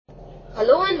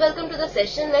Hello and welcome to the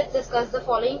session. Let's discuss the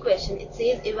following question. It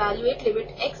says evaluate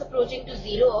limit x approaching to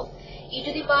 0 of e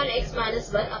to the power x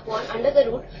minus 1 upon under the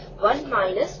root 1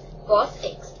 minus cos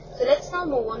x. So let's now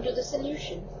move on to the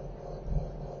solution.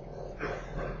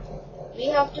 We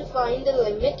have to find the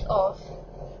limit of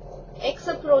x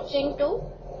approaching to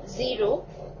 0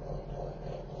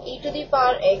 e to the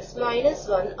power x minus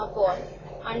 1 upon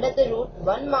under the root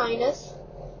 1 minus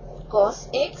cos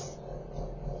x.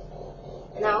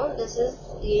 Now this is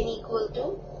again equal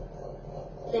to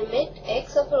limit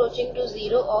x approaching to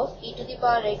 0 of e to the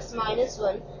power x minus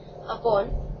 1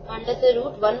 upon under the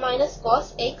root 1 minus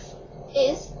cos x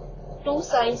is 2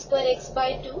 sin square x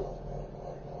by 2.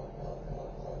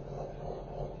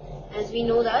 As we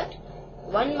know that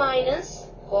 1 minus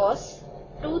cos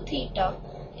 2 theta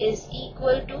is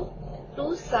equal to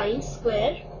 2 sin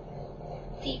square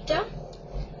theta.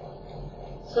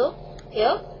 So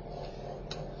here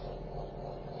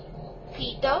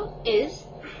theta is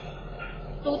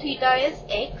 2 theta is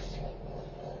x.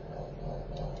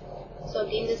 So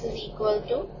again this is equal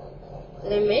to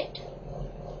limit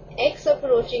x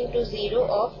approaching to 0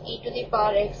 of e to the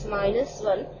power x minus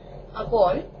 1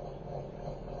 upon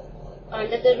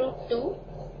under the root 2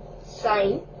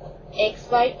 sin x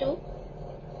by 2.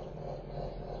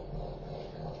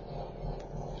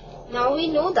 Now we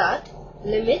know that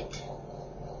limit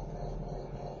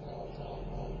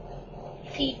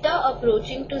theta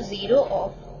approaching to 0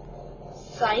 of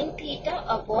sin theta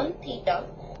upon theta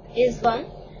is 1.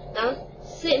 Now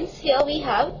since here we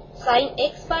have sin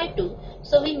x by 2,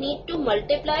 so we need to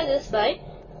multiply this by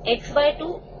x by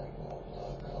 2.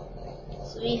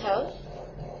 So we have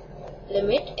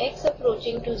limit x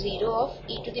approaching to 0 of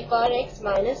e to the power x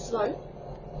minus 1.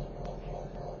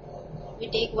 We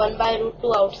take 1 by root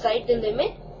 2 outside the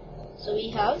limit. So we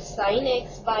have sin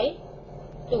x by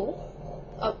 2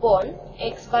 upon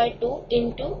x by 2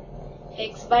 into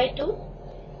x by 2.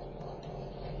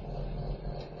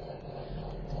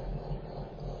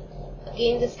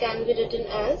 Again this can be written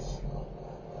as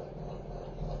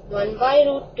 1 by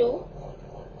root 2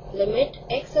 limit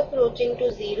x approaching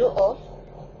to 0 of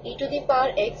e to the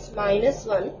power x minus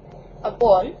 1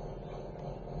 upon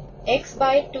x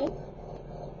by 2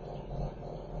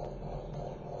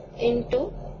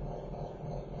 into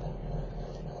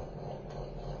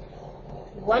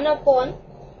 1 upon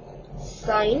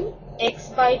sin x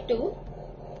by 2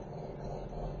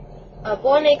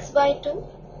 upon x by 2.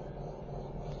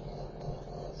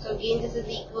 So again this is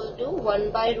equal to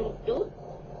 1 by root 2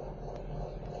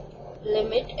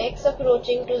 limit x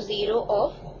approaching to 0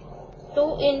 of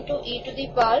 2 into e to the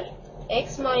power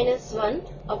x minus 1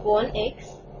 upon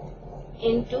x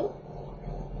into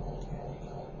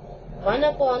 1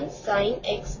 upon sin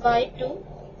x by 2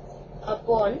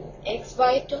 upon x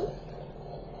by 2.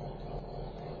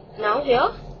 Now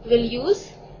here we'll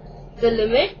use the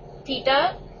limit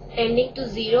theta tending to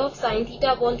 0 of sin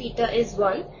theta upon theta is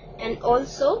 1, and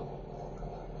also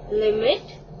limit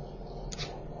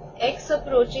x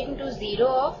approaching to 0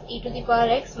 of e to the power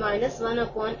x minus 1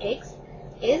 upon x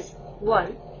is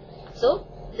 1. So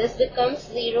this becomes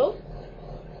 0.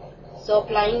 So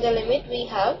applying the limit we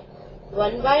have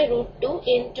 1 by root 2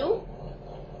 into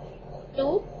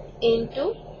 2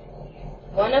 into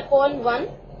 1 upon 1.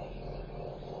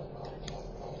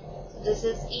 This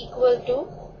is equal to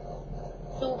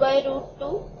 2 by root 2,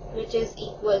 which is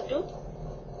equal to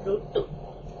root 2.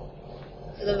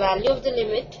 So the value of the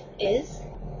limit is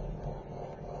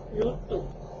root 2.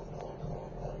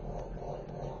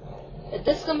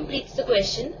 This completes the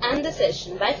question and the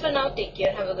session. Bye for now. Take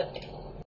care. Have a good day.